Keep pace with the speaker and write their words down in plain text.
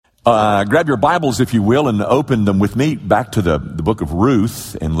Grab your Bibles, if you will, and open them with me back to the book of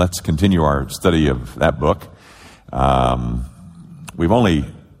Ruth, and let's continue our study of that book. We've only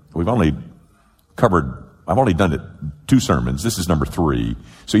covered, I've only done it 2 sermons. This is number 3,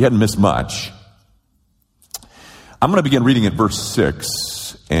 so you hadn't missed much. I'm going to begin reading at verse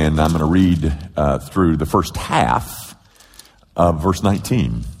 6, and I'm going to read through the first half of verse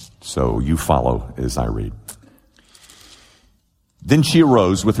 19. So you follow as I read. Then she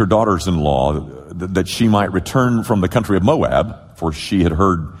arose with her daughters-in-law that she might return from the country of Moab, for she had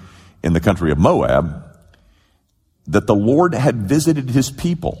heard in the country of Moab that the Lord had visited his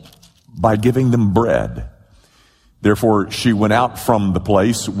people by giving them bread. Therefore she went out from the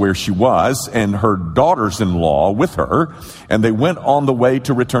place where she was, and her daughters-in-law with her, and they went on the way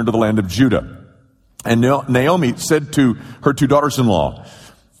to return to the land of Judah. And Naomi said to her 2 daughters-in-law,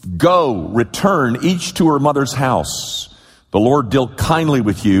 "Go, return each to her mother's house. The Lord deal kindly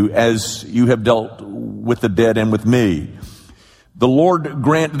with you as you have dealt with the dead and with me. The Lord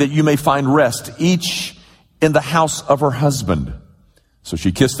grant that you may find rest, each in the house of her husband." So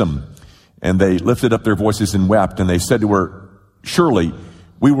she kissed them, and they lifted up their voices and wept. And they said to her, "Surely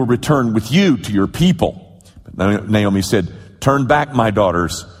we will return with you to your people." But Naomi said, "Turn back, my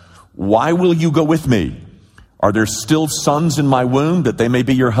daughters. Why will you go with me? Are there still sons in my womb that they may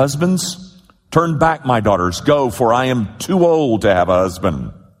be your husbands? Turn back, my daughters, go, for I am too old to have a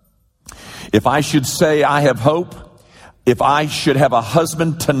husband. If I should say I have hope, if I should have a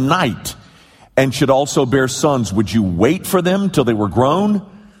husband tonight and should also bear sons, would you wait for them till they were grown?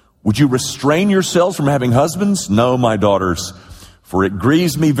 Would you restrain yourselves from having husbands? No, my daughters, for it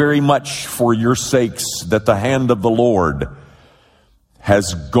grieves me very much for your sakes that the hand of the Lord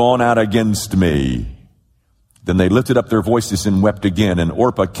has gone out against me." Then they lifted up their voices and wept again, and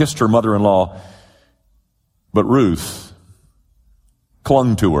Orpah kissed her mother-in-law, but Ruth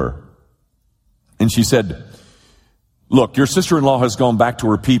clung to her. And she said, "Look, your sister-in-law has gone back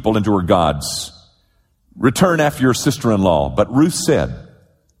to her people and to her gods. Return after your sister-in-law." But Ruth said,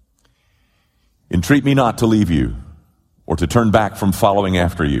 "Entreat me not to leave you, or to turn back from following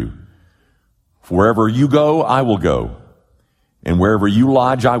after you. For wherever you go, I will go, and wherever you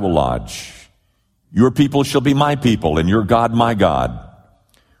lodge, I will lodge. Your people shall be my people, and your God my God.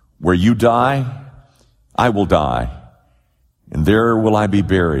 Where you die, I will die, and there will I be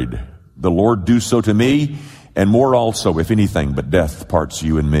buried. The Lord do so to me, and more also, if anything but death parts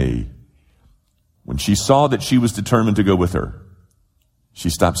you and me." When she saw that she was determined to go with her, she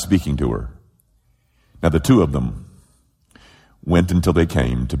stopped speaking to her. Now the 2 of them went until they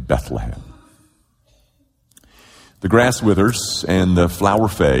came to Bethlehem. The grass withers and the flower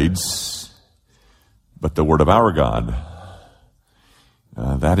fades, but the word of our God,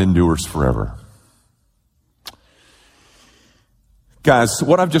 that endures forever. Guys,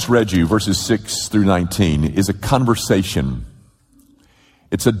 what I've just read you, verses 6 through 19, is a conversation.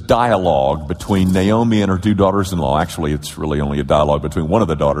 It's a dialogue between Naomi and her 2 daughters-in-law. Actually, it's really only a dialogue between one of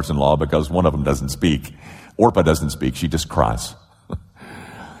the daughters-in-law, because one of them doesn't speak. Orpah doesn't speak. She just cries.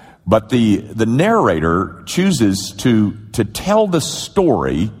 But the narrator chooses to tell the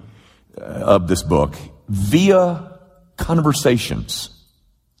story of this book via conversations.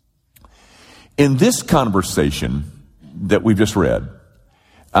 In this conversation that we've just read,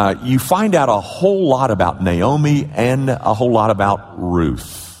 you find out a whole lot about Naomi and a whole lot about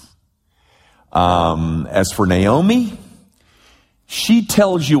Ruth. As for Naomi, she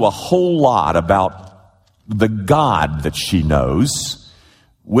tells you a whole lot about the God that she knows,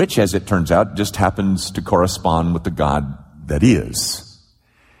 which, as it turns out, just happens to correspond with the God that is.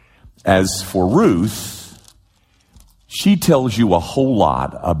 As for Ruth, she tells you a whole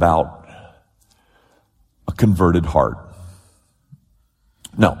lot about a converted heart.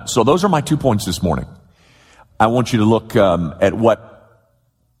 No, so those are my 2 points this morning. I want you to look at what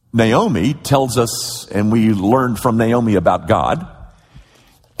Naomi tells us, and we learned from Naomi about God.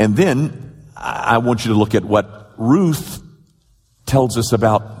 And then I want you to look at what Ruth tells us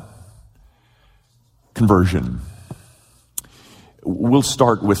about conversion. We'll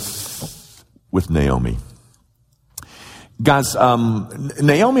start with Naomi. Guys,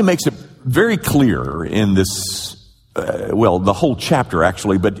 Naomi makes it very clear in this, the whole chapter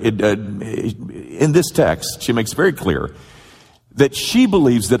actually, but in this text, she makes very clear that she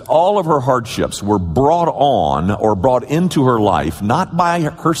believes that all of her hardships were brought on or brought into her life, not by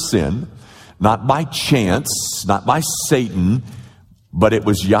her sin, not by chance, not by Satan, but it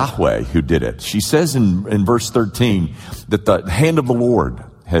was Yahweh who did it. She says in verse 13 that the hand of the Lord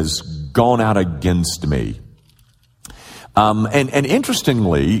has gone out against me. And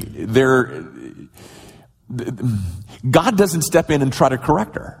interestingly, God doesn't step in and try to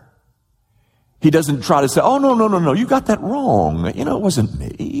correct her. He doesn't try to say, oh, no, you got that wrong. It wasn't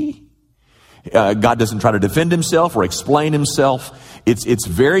me. God doesn't try to defend himself or explain himself. It's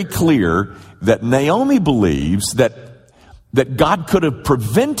very clear that Naomi believes that God could have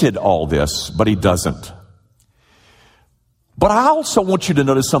prevented all this, but he doesn't. But I also want you to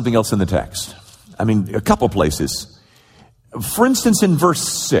notice something else in the text. A couple places. For instance, in verse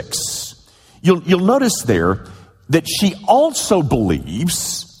 6, you'll notice there that she also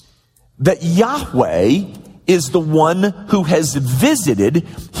believes that Yahweh is the one who has visited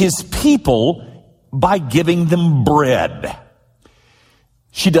his people by giving them bread.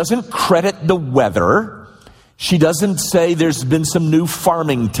 She doesn't credit the weather. She doesn't say there's been some new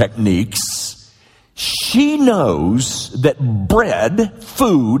farming techniques. She knows that bread,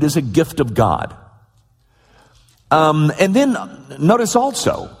 food, is a gift of God. And then notice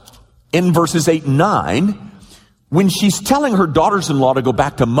also in verses 8 and 9, when she's telling her daughters-in-law to go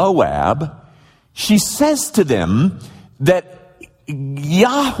back to Moab, she says to them that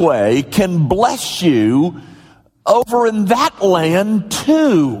Yahweh can bless you over in that land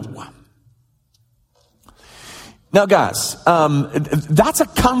too. Now, guys, that's a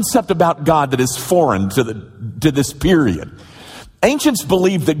concept about God that is foreign to this period. Ancients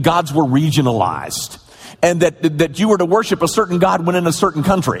believed that gods were regionalized and that you were to worship a certain God when in a certain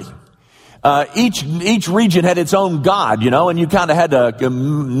country. Each region had its own God, and you kind of had to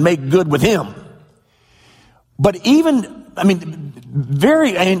make good with him. But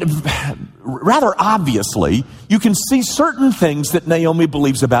rather obviously, you can see certain things that Naomi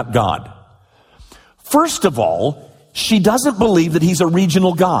believes about God. First of all, she doesn't believe that he's a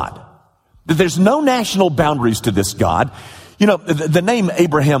regional God, that there's no national boundaries to this God. The name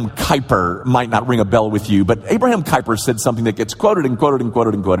Abraham Kuyper might not ring a bell with you, but Abraham Kuyper said something that gets quoted and quoted and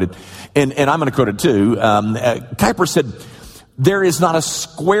quoted and quoted, and I'm going to quote it too. Kuyper said, there is not a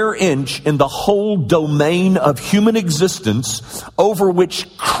square inch in the whole domain of human existence over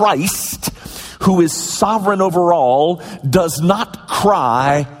which Christ, who is sovereign over all, does not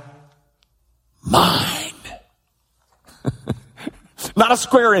cry, mine. Not a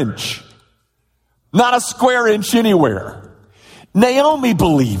square inch. Not a square inch anywhere. Naomi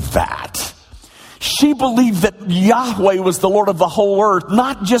believed that. She believed that Yahweh was the Lord of the whole earth,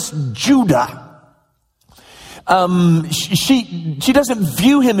 not just Judah. She doesn't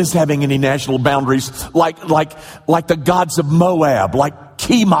view him as having any national boundaries like the gods of Moab, like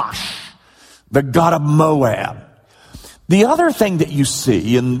Chemosh, the god of Moab. The other thing that you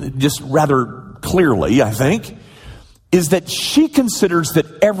see, and just rather clearly, I think, is that she considers that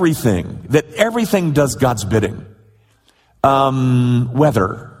everything does God's bidding.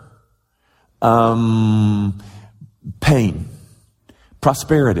 Weather, pain,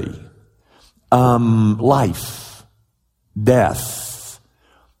 prosperity, life, death,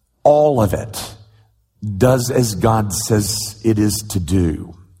 all of it does as God says it is to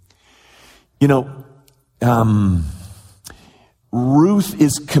do. Ruth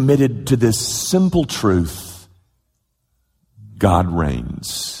is committed to this simple truth: God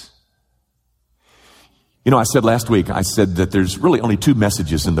reigns. I said last week, that there's really only two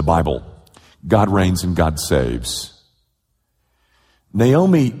messages in the Bible: God reigns and God saves.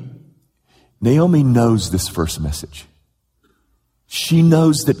 Naomi knows this first message. She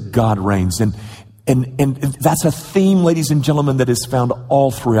knows that God reigns. And that's a theme, ladies and gentlemen, that is found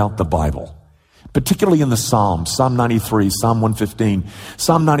all throughout the Bible, particularly in the Psalms. Psalm 93, Psalm 115.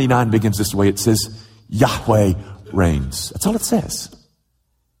 Psalm 99 begins this way. It says, Yahweh reigns. That's all it says.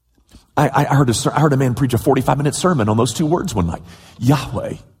 I heard a man preach a 45-minute sermon on those two words one night.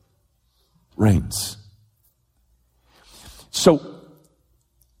 Yahweh reigns. So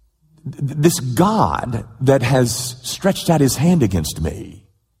this God that has stretched out his hand against me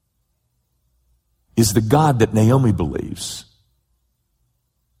is the God that Naomi believes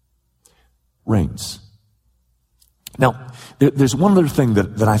reigns. Now, there's one other thing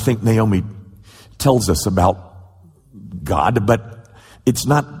that I think Naomi tells us about God, but it's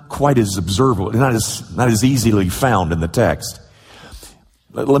not quite as observable, not as easily found in the text.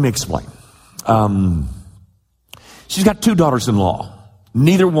 Let me explain. She's got two daughters-in-law.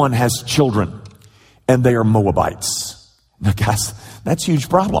 Neither one has children, and they are Moabites. Now, guys, that's huge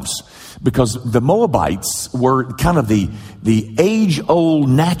problems, because the Moabites were kind of the age-old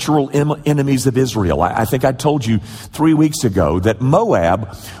natural enemies of Israel. I think I told you 3 weeks ago that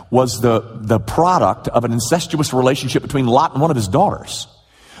Moab was the product of an incestuous relationship between Lot and one of his daughters.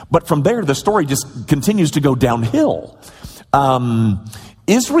 But from there, the story just continues to go downhill.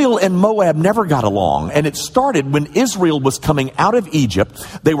 Israel and Moab never got along, and it started when Israel was coming out of Egypt.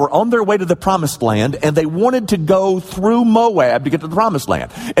 They were on their way to the promised land, and they wanted to go through Moab to get to the promised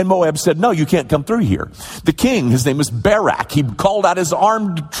land. And Moab said, no, you can't come through here. The king, his name was Barak, he called out his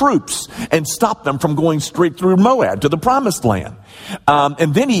armed troops and stopped them from going straight through Moab to the promised land.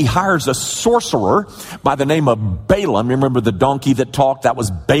 And then he hires a sorcerer by the name of Balaam. You remember the donkey that talked? That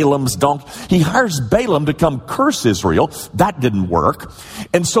was Balaam's donkey. He hires Balaam to come curse Israel. That didn't work.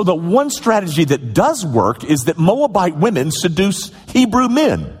 And so the one strategy that does work is that Moabite women seduce Hebrew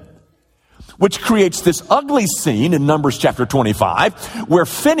men, which creates this ugly scene in Numbers chapter 25, where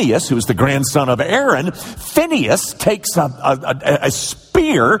Phinehas, who is the grandson of Aaron, Phinehas takes a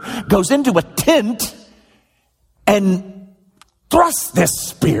spear, goes into a tent, and thrusts this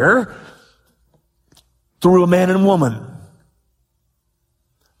spear through a man and woman.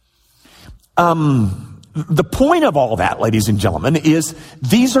 The point of all that, ladies and gentlemen, is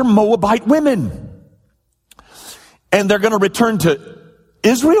these are Moabite women. And they're going to return to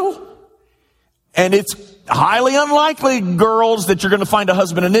Israel. And it's highly unlikely, girls, that you're going to find a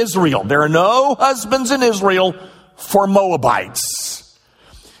husband in Israel. There are no husbands in Israel for Moabites.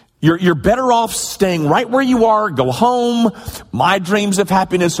 You're better off staying right where you are. Go home. My dreams of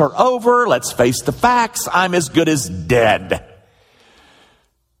happiness are over. Let's face the facts. I'm as good as dead.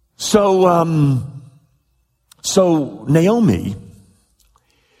 So Naomi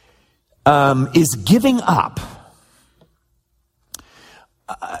is giving up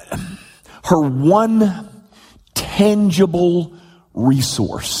her one tangible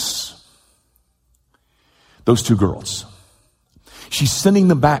resource. Those two girls. She's sending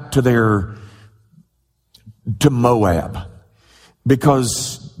them back to Moab,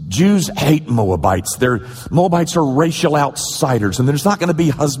 because Jews hate Moabites. Moabites are racial outsiders, and there's not going to be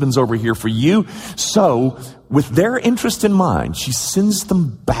husbands over here for you. So, with their interest in mind, she sends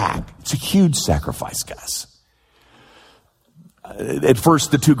them back. It's a huge sacrifice, guys. At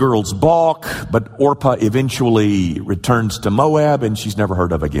first, the two girls balk, but Orpah eventually returns to Moab, and she's never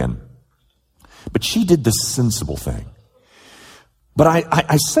heard of again. But she did the sensible thing. But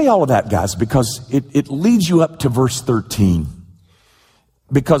I say all of that, guys, because it leads you up to verse 13.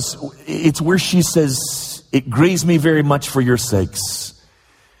 Because it's where she says, it grieves me very much for your sakes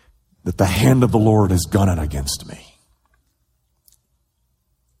that the hand of the Lord has gone out against me.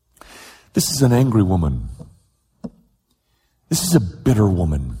 This is an angry woman. This is a bitter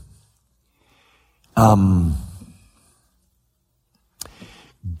woman.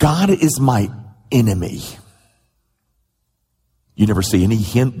 God is my enemy. You never see any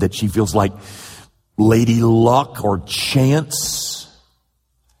hint that she feels like Lady Luck or Chance.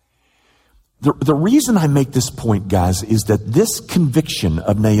 The reason I make this point, guys, is that this conviction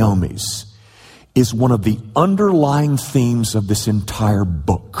of Naomi's is one of the underlying themes of this entire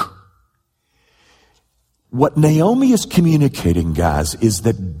book. What Naomi is communicating, guys, is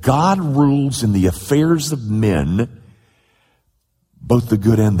that God rules in the affairs of men, both the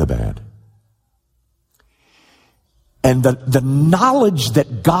good and the bad. And the knowledge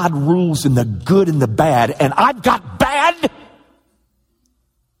that God rules in the good and the bad, and I've got bad,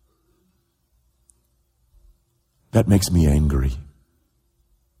 that makes me angry.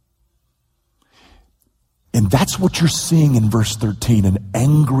 And that's what you're seeing in verse 13, an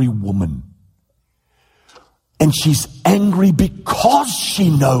angry woman. And she's angry because she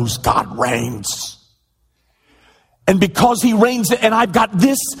knows God reigns. And because he reigns, and I've got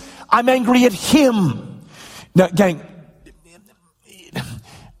this, I'm angry at him. Now, gang,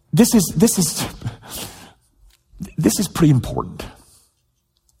 this is pretty important.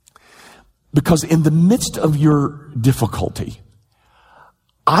 Because in the midst of your difficulty,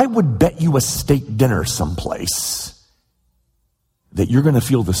 I would bet you a steak dinner someplace that you're going to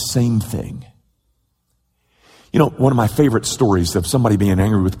feel the same thing. You know, one of my favorite stories of somebody being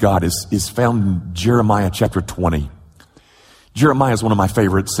angry with God is found in Jeremiah chapter 20. Jeremiah is one of my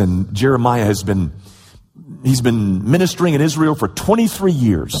favorites, and Jeremiah he's been ministering in Israel for 23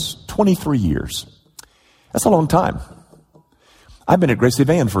 years. 23 years. That's a long time. I've been at Gracie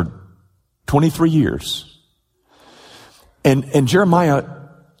Van for 23 years. And Jeremiah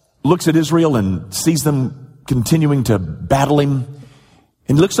looks at Israel and sees them continuing to battle him.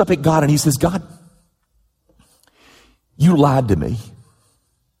 And he looks up at God and he says, God, you lied to me.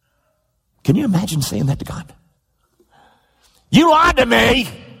 Can you imagine saying that to God? You lied to me,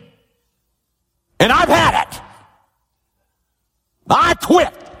 and I've had it. I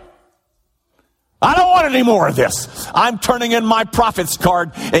quit. I don't want any more of this. I'm turning in my prophet's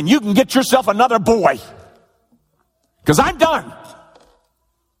card, and you can get yourself another boy, because I'm done.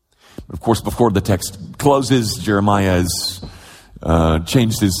 Of course, before the text closes, Jeremiah is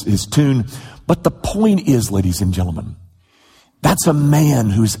changed his tune. But the point is, ladies and gentlemen, that's a man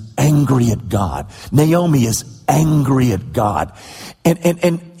who's angry at God. Naomi is angry at God.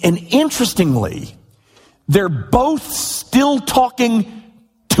 And interestingly, they're both still talking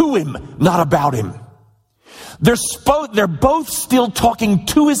to him, not about him. They're both still talking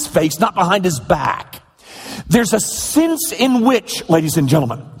to his face, not behind his back. There's a sense in which, ladies and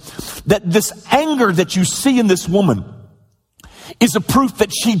gentlemen, that this anger that you see in this woman is a proof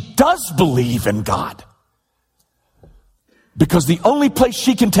that she does believe in God. Because the only place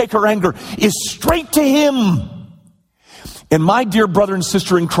she can take her anger is straight to him. And my dear brother and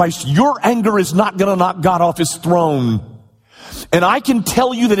sister in Christ, your anger is not going to knock God off his throne. And I can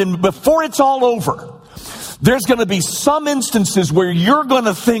tell you that before it's all over, there's going to be some instances where you're going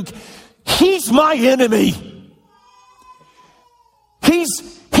to think, he's my enemy.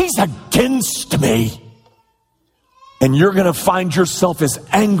 He's against me. And you're going to find yourself as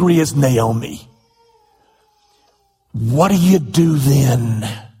angry as Naomi. What do you do then?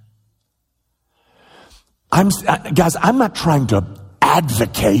 Guys, I'm not trying to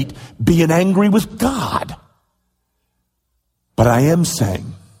advocate being angry with God. But I am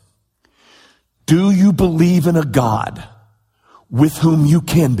saying, do you believe in a God with whom you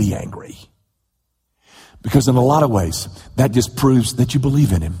can be angry? Because in a lot of ways, that just proves that you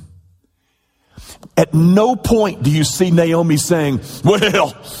believe in him. At no point do you see Naomi saying,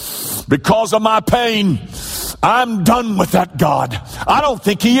 well, because of my pain, I'm done with that God. I don't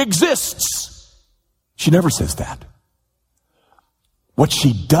think he exists. She never says that. What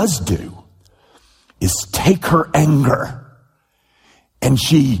she does do is take her anger and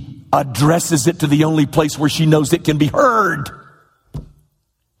she addresses it to the only place where she knows it can be heard.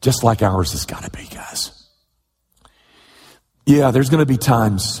 Just like ours has got to be, guys. Yeah, there's going to be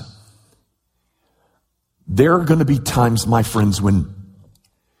times. There are going to be times, my friends, when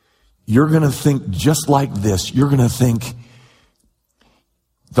you're going to think just like this. You're going to think,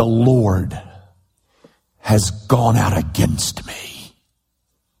 the Lord has gone out against me.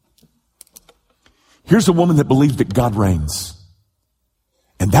 Here's a woman that believed that God reigns.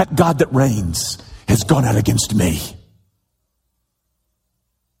 And that God that reigns has gone out against me.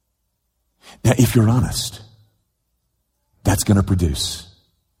 Now, if you're honest, that's going to produce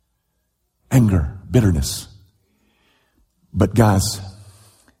anger, bitterness. But guys,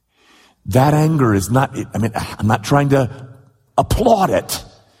 that anger is not, I'm not trying to applaud it.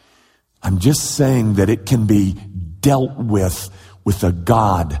 I'm just saying that it can be dealt with a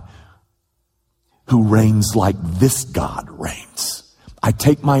God who reigns like this God reigns. I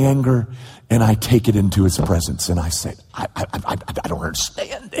take my anger and I take it into his presence and I say, I don't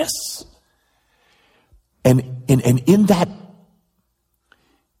understand this. And in that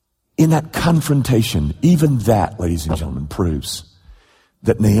confrontation, even that, ladies and gentlemen, proves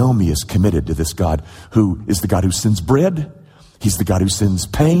that Naomi is committed to this God who is the God who sends bread. He's the God who sends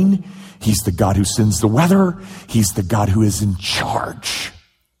pain. He's the God who sends the weather. He's the God who is in charge.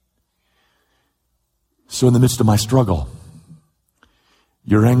 So in the midst of my struggle,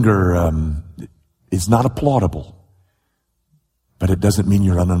 your anger is not applaudable, but it doesn't mean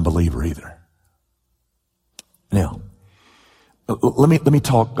you're an unbeliever either. Now, let me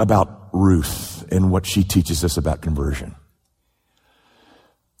talk about Ruth and what she teaches us about conversion.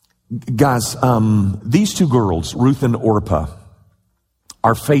 Guys, these two girls, Ruth and Orpah,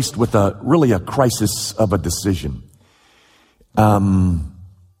 are faced with really a crisis of a decision.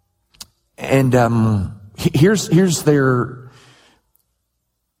 Here's their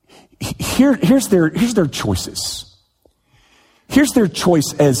choices. Here's their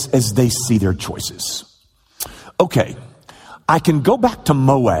choice as they see their choices. Okay, I can go back to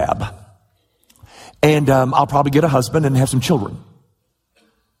Moab and I'll probably get a husband and have some children.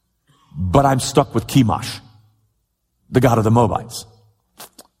 But I'm stuck with Chemosh, the god of the Moabites.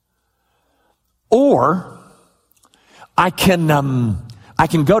 Or I can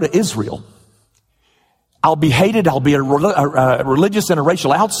go to Israel. I'll be hated. I'll be a religious and a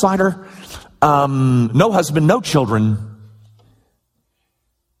racial outsider. No husband, no children.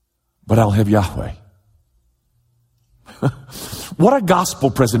 But I'll have Yahweh. What a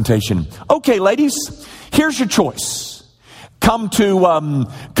gospel presentation. Okay, ladies, here's your choice. Come to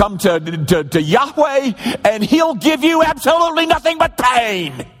Yahweh and he'll give you absolutely nothing but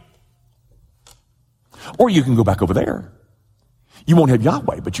pain. Or you can go back over there. You won't have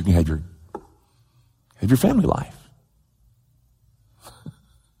Yahweh, but you can have your family life.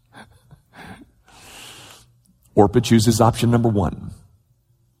 Orpah chooses option number one.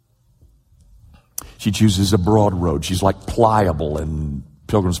 She chooses a broad road. She's like Pliable in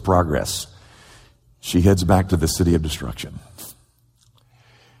Pilgrim's Progress. She heads back to the city of destruction.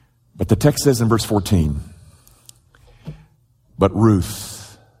 But the text says in verse 14, but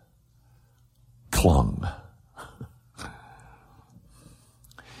Ruth clung.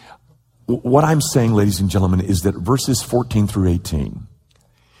 What I'm saying, ladies and gentlemen, is that verses 14 through 18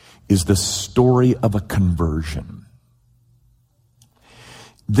 is the story of a conversion.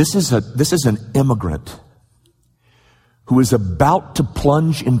 This is an immigrant who is about to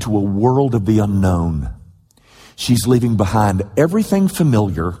plunge into a world of the unknown. She's leaving behind everything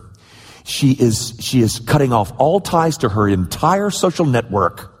familiar. She is cutting off all ties to her entire social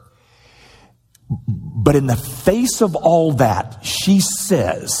network. But in the face of all that, she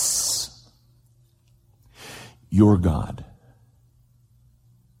says, "Your God,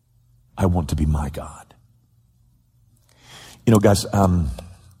 I want to be my God." You know, guys, you're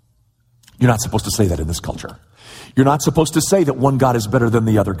not supposed to say that in this culture. You're not supposed to say that one God is better than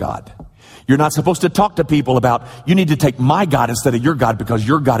the other God. You're not supposed to talk to people about, you need to take my God instead of your God because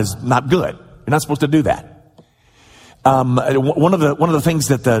your God is not good. You're not supposed to do that. One of the things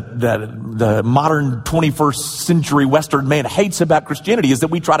that the modern 21st century Western man hates about Christianity is that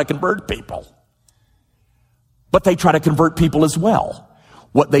we try to convert people. But they try to convert people as well.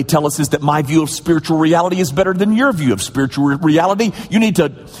 What they tell us is that my view of spiritual reality is better than your view of spiritual reality. You need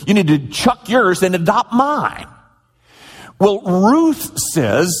to chuck yours and adopt mine. Well, Ruth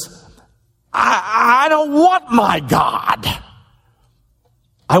says, I don't want my God.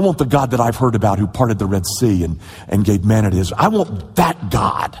 I want the God that I've heard about who parted the Red Sea and gave manna to Israel. I want that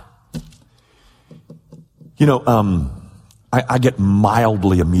God. You know, I get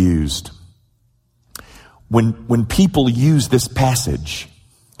mildly amused when people use this passage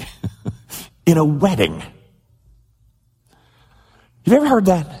in a wedding. You've ever heard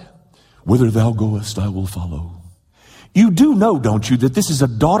that? Whither thou goest, I will follow. You do know, don't you, that this is a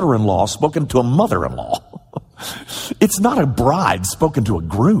daughter-in-law spoken to a mother-in-law. It's not a bride spoken to a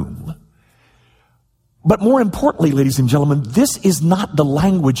groom. But more importantly, ladies and gentlemen, this is not the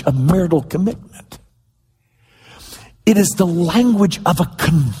language of marital commitment. It is the language of a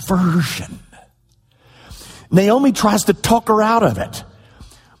conversion. Naomi tries to talk her out of it.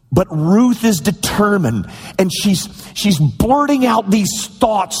 But Ruth is determined, and she's blurting out these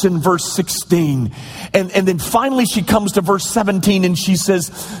thoughts in verse 16. And then finally she comes to verse 17 and she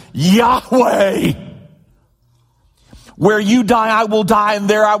says, Yahweh, where you die, I will die, and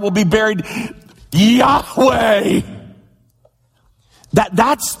there I will be buried. Yahweh.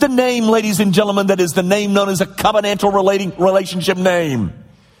 That's the name, ladies and gentlemen, that is the name known as a covenantal relationship name.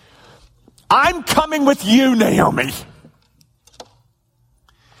 I'm coming with you, Naomi.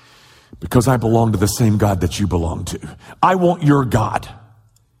 Because I belong to the same God that you belong to. I want your God.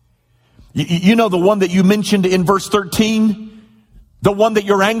 You know the one that you mentioned in verse 13? The one that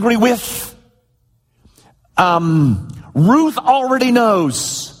you're angry with? Ruth already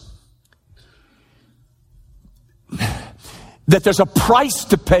knows that there's a price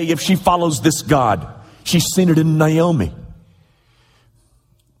to pay if she follows this God. She's seen it in Naomi.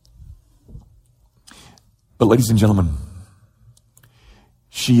 But ladies and gentlemen,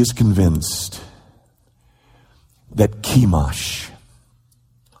 she is convinced that Chemosh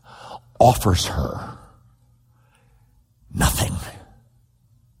offers her nothing.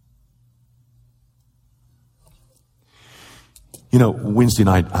 You know, Wednesday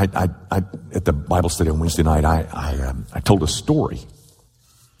night, I at the Bible study on Wednesday night, I told a story.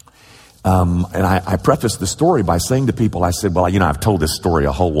 And I prefaced the story by saying to people, I said, well, you know, I've told this story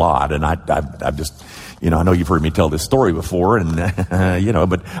a whole lot, and I've just, you know, I know you've heard me tell this story before, and, you know,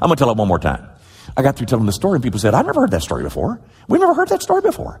 but I'm going to tell it one more time. I got through telling the story, and people said, I've never heard that story before. We've never heard that story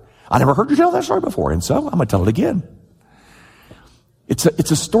before. I never heard you tell that story before, and so I'm going to tell it again. It's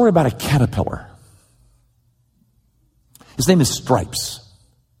a story about a caterpillar. His name is Stripes.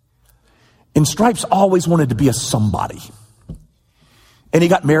 And Stripes always wanted to be a somebody. And he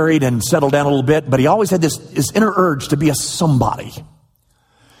got married and settled down a little bit, but he always had this inner urge to be a somebody.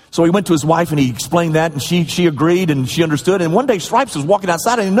 So he went to his wife and he explained that, and she agreed and she understood. And one day Stripes was walking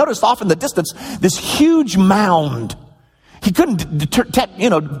outside and he noticed off in the distance this huge mound. He couldn't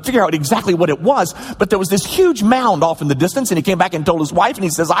figure out exactly what it was, but there was this huge mound off in the distance, and he came back and told his wife, and he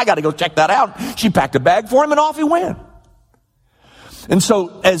says, I got to go check that out. She packed a bag for him and off he went. And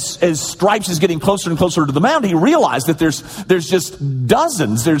so as Stripes is getting closer and closer to the mound, he realized that there's just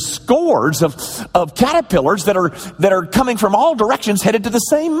dozens, there's scores of caterpillars that are coming from all directions headed to the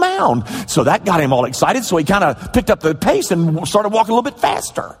same mound. So that got him all excited. So he kind of picked up the pace and started walking a little bit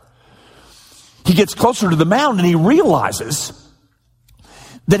faster. He gets closer to the mound and he realizes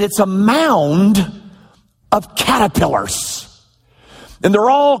that it's a mound of caterpillars. And they're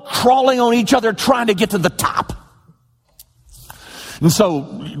all crawling on each other trying to get to the top. And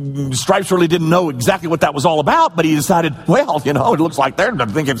so Stripes really didn't know exactly what that was all about, but he decided, well, it looks like they're going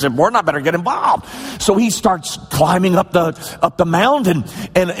to think it's important. I better get involved. So he starts climbing up the mound,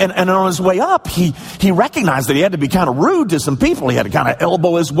 and on his way up, he recognized that he had to be kind of rude to some people. He had to kind of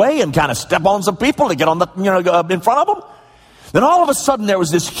elbow his way and kind of step on some people to get on in front of them. Then all of a sudden there was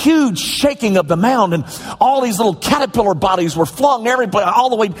this huge shaking of the mound, and all these little caterpillar bodies were flung all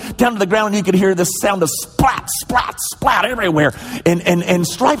the way down to the ground, and you could hear this sound of splat, splat, splat everywhere. And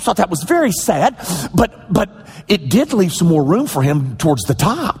Stripes thought that was very sad, but it did leave some more room for him towards the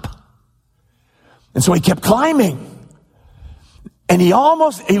top. And so he kept climbing. And he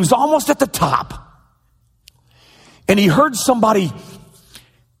was almost at the top. And he heard somebody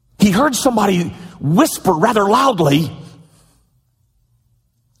whisper rather loudly,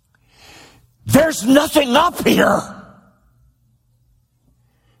 "There's nothing up here."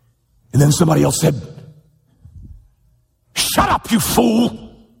 And then somebody else said, "Shut up, you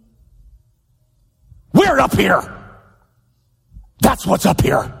fool. We're up here. That's what's up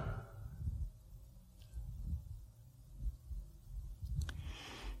here."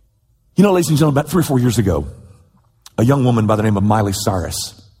 Ladies and gentlemen, about 3 or 4 years ago, a young woman by the name of Miley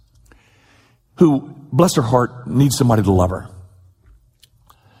Cyrus, who, bless her heart, needs somebody to love her.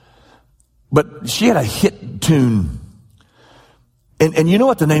 But she had a hit tune. And you know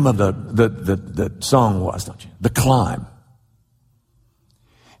what the name of the song was, don't you? The Climb.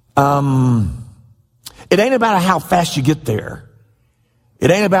 It ain't about how fast you get there. It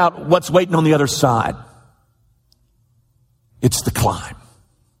ain't about what's waiting on the other side. It's the climb.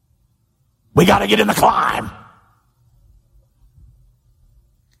 We got to get in the climb.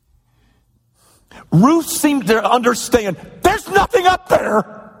 Ruth seemed to understand there's nothing up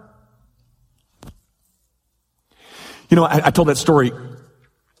there. I told that story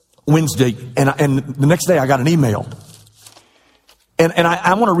Wednesday, and the next day I got an email. And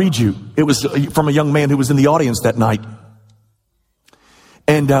I want to read you. It was from a young man who was in the audience that night.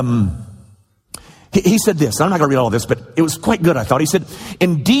 And he said this. I'm not going to read all this, but it was quite good, I thought. He said,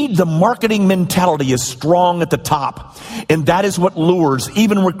 "Indeed, the marketing mentality is strong at the top, and that is what lures,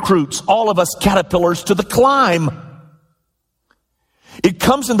 even recruits, all of us caterpillars to the climb. It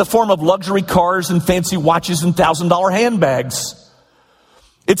comes in the form of luxury cars and fancy watches and $1,000 handbags.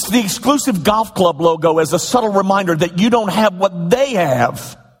 It's the exclusive golf club logo as a subtle reminder that you don't have what they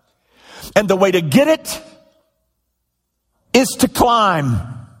have. And the way to get it is to climb.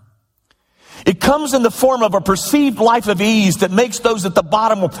 It comes in the form of a perceived life of ease that makes those at the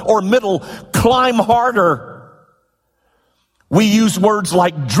bottom or middle climb harder. We use words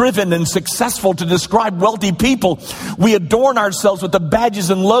like driven and successful to describe wealthy people. We adorn ourselves with the badges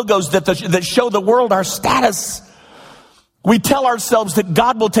and logos that show the world our status. We tell ourselves that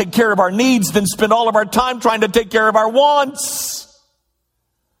God will take care of our needs, then spend all of our time trying to take care of our wants.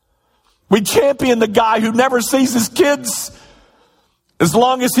 We champion the guy who never sees his kids as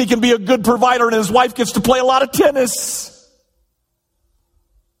long as he can be a good provider and his wife gets to play a lot of tennis.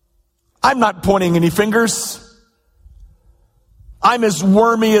 I'm not pointing any fingers. I'm as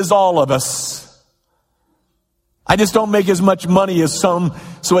wormy as all of us. I just don't make as much money as some,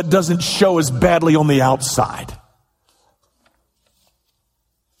 so it doesn't show as badly on the outside."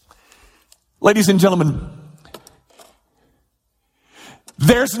 Ladies and gentlemen,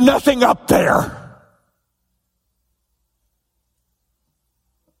 there's nothing up there.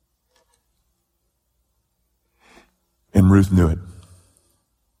 And Ruth knew it.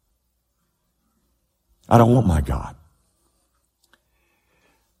 I don't want my God.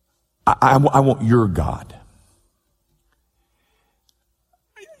 I want your God.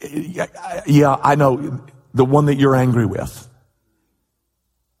 Yeah, I know the one that you're angry with.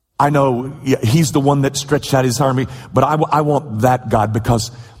 I know he's the one that stretched out his arm, but I want that God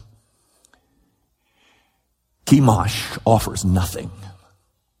because Chemosh offers nothing.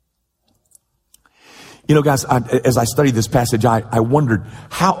 Guys, as I studied this passage, I wondered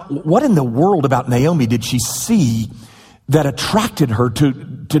what in the world about Naomi did she see that attracted her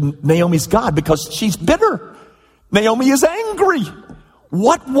to Naomi's God? Because she's bitter. Naomi is angry.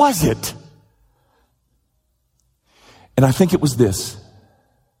 What was it? And I think it was this.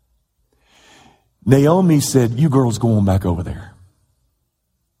 Naomi said, "You girls go on back over there."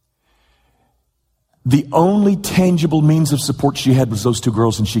 The only tangible means of support she had was those two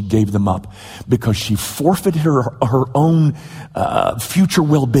girls, and she gave them up because she forfeited her own future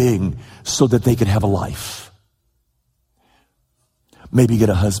well-being so that they could have a life. Maybe get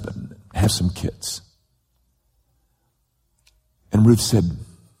a husband, have some kids. And Ruth said,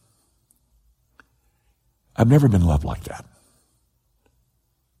 "I've never been loved like that.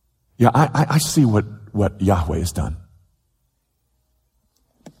 Yeah, I see what Yahweh has done.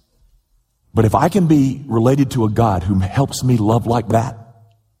 But if I can be related to a God who helps me love like that,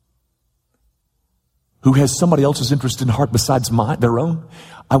 who has somebody else's interest in heart besides their own,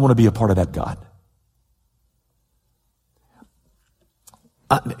 I want to be a part of that God.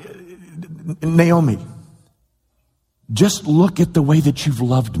 Naomi, just look at the way that you've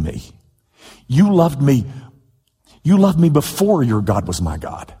loved me. You loved me before your God was my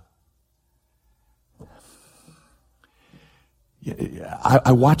God.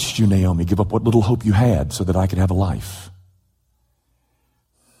 I watched you, Naomi, give up what little hope you had so that I could have a life.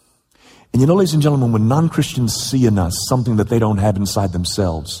 And ladies and gentlemen, when non-Christians see in us something that they don't have inside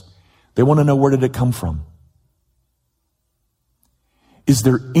themselves, they want to know, where did it come from? Is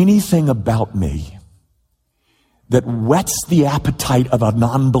there anything about me that whets the appetite of a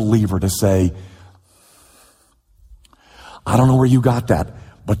non-believer to say, I don't know where you got that,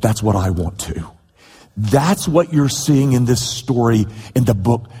 but that's what I want to? That's what you're seeing in this story in the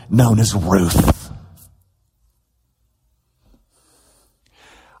book known as Ruth.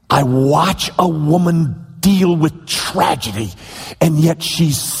 I watch a woman deal with tragedy, and yet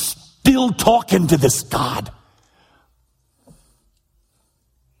she's still talking to this God.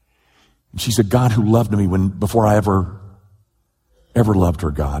 She's a God who loved me before I ever loved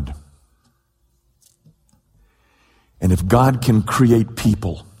her God. And if God can create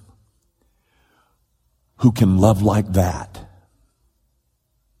people who can love like that,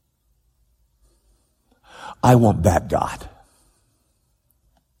 I want that God.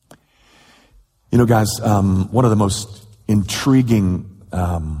 Guys, one of the most intriguing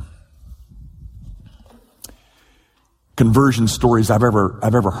conversion stories I've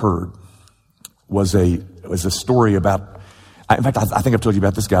ever heard was a story about, in fact, I think I've told you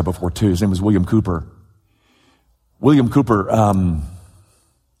about this guy before too. His name was William Cooper. William Cooper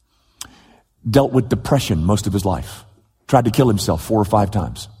dealt with depression most of his life. Tried to kill himself 4 or 5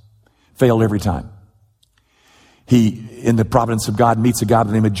 times. Failed every time. He, in the providence of God, meets a guy by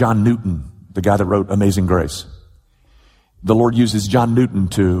the name of John Newton, the guy that wrote Amazing Grace. The Lord uses John Newton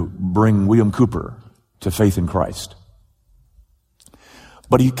to bring William Cooper to faith in Christ.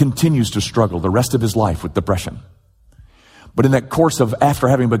 But he continues to struggle the rest of his life with depression. But in that course of, after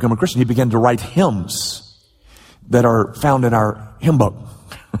having become a Christian, he began to write hymns that are found in our hymn book.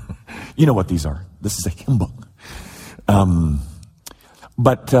 You know what these are. This is a hymn book.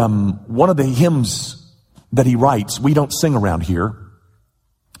 But one of the hymns that he writes, we don't sing around here.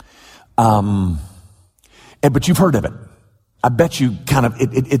 But you've heard of it. I bet you kind of,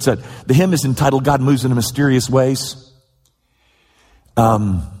 the hymn is entitled God Moves in Mysterious Ways. I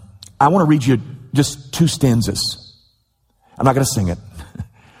want to read you just 2 stanzas. I'm not going to sing it.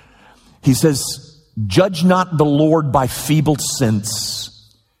 He says, judge not the Lord by feeble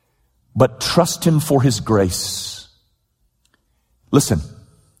sense, but trust him for his grace. Listen.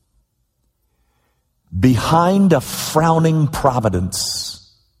 Behind a frowning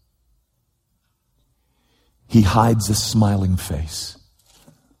providence, he hides a smiling face.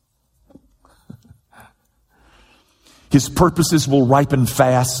 His purposes will ripen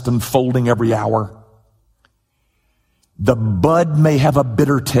fast, unfolding every hour. The bud may have a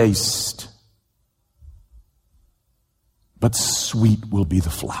bitter taste, but sweet will be the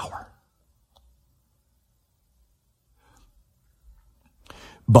flower.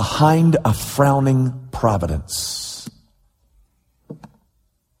 Behind a frowning providence,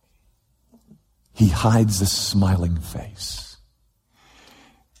 he hides a smiling face.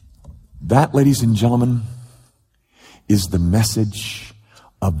 That, ladies and gentlemen, is the message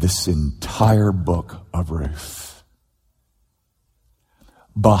of this entire book of Ruth.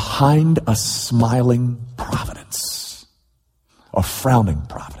 Behind a smiling providence, a frowning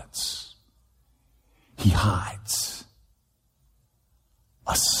providence, he hides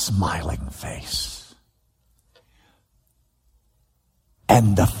a smiling face.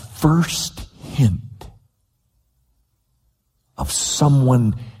 And the first hint of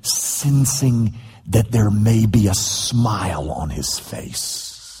someone sensing that there may be a smile on his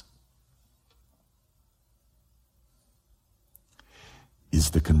face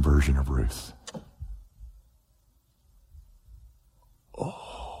is the conversion of Ruth.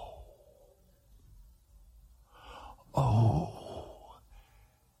 Oh,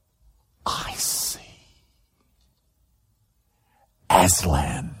 I see.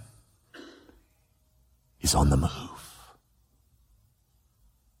 Aslan is on the move.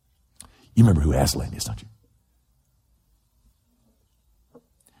 You remember who Aslan is, don't you?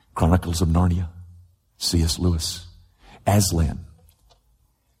 Chronicles of Narnia, C.S. Lewis. Aslan.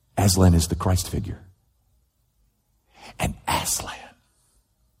 Aslan is the Christ figure. And Aslan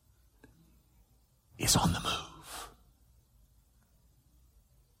is on the move.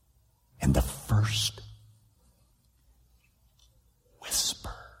 And the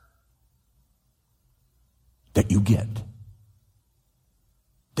get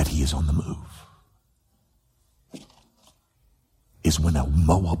that he is on the move is when a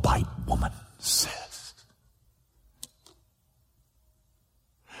Moabite woman says,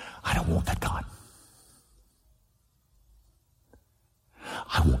 I don't want that God.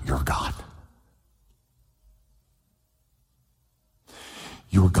 I want your God.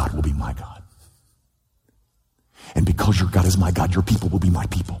 Your God will be my God. And because your God is my God, your people will be my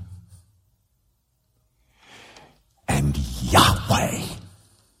people. And Yahweh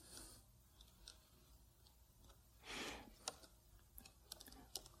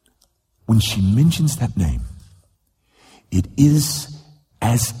when she mentions that name, it is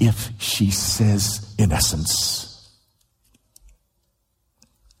as if she says, in essence,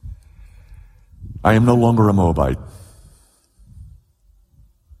 I am no longer a Moabite.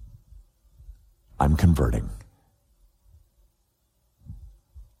 I'm converting.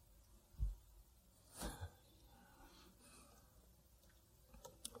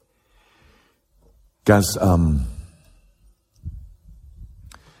 Guys,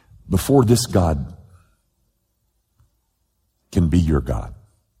 before this God can be your God,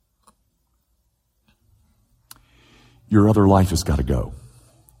 your other life has got to go.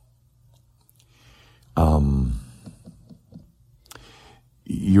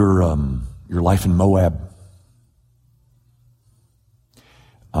 Your life in Moab,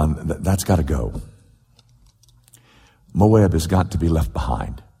 that's got to go. Moab has got to be left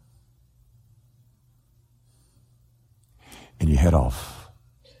behind. And you head off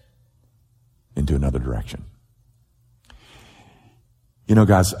into another direction. You know,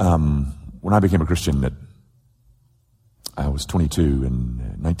 guys, when I became a Christian I was 22 in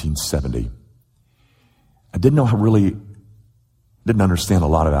 1970, I didn't understand a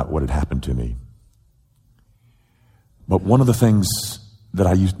lot about what had happened to me. But one of the things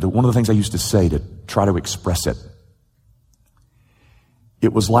I used to say to try to express it,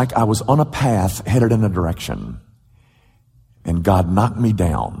 it was like I was on a path headed in a direction, and God knocked me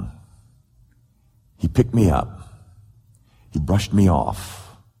down. He picked me up. He brushed me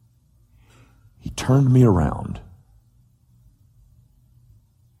off. He turned me around.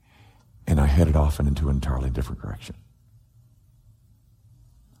 And I headed off into an entirely different direction.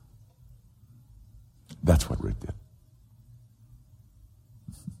 That's what Ruth did.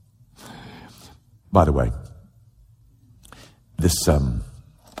 By the way, this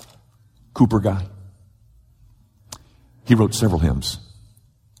Cooper guy, he wrote several hymns.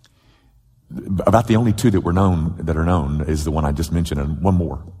 About the only two that are known is the one I just mentioned, and one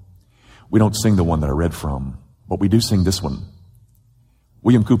more. We don't sing the one that I read from, but we do sing this one.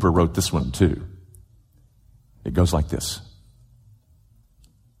 William Cooper wrote this one too. It goes like this.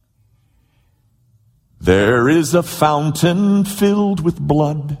 There is a fountain filled with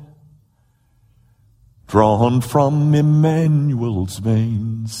blood, drawn from Emmanuel's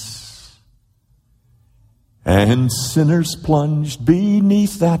veins, and sinners plunged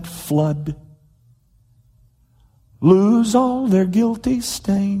beneath that flood lose all their guilty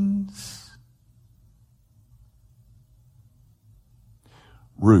stains.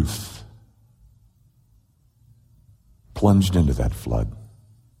 Ruth plunged into that flood.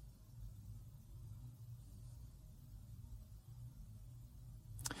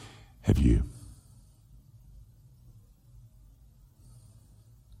 Have you?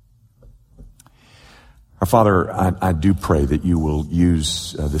 Our Father, I do pray that you will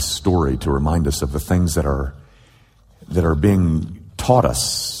use this story to remind us of the things that are being taught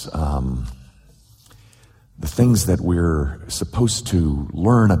us, the things that we're supposed to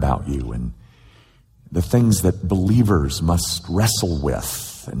learn about you, and the things that believers must wrestle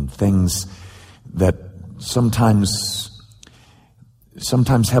with, and things that sometimes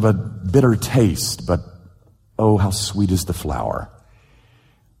have a bitter taste, but oh, how sweet is the flower.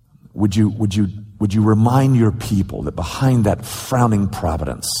 Would you remind your people that behind that frowning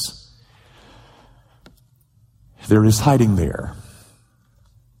providence, there is hiding there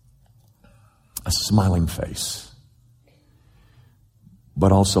a smiling face.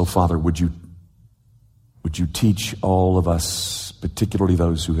 But also, Father, would you teach all of us, particularly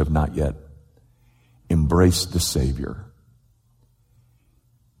those who have not yet embraced the Savior,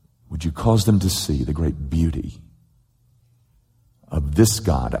 would you cause them to see the great beauty of this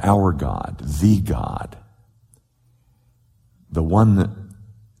God, our God, the God, the one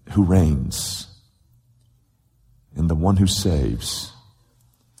who reigns, and the one who saves.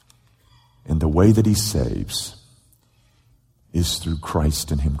 And the way that he saves is through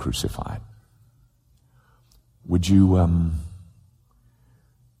Christ and him crucified. Would you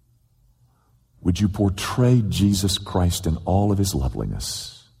portray Jesus Christ in all of his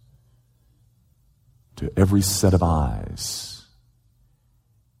loveliness to every set of eyes,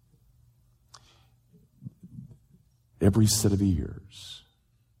 every set of ears,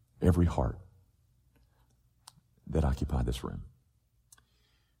 every heart that occupy this room.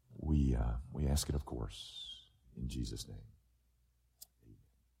 We ask it, of course, in Jesus' name.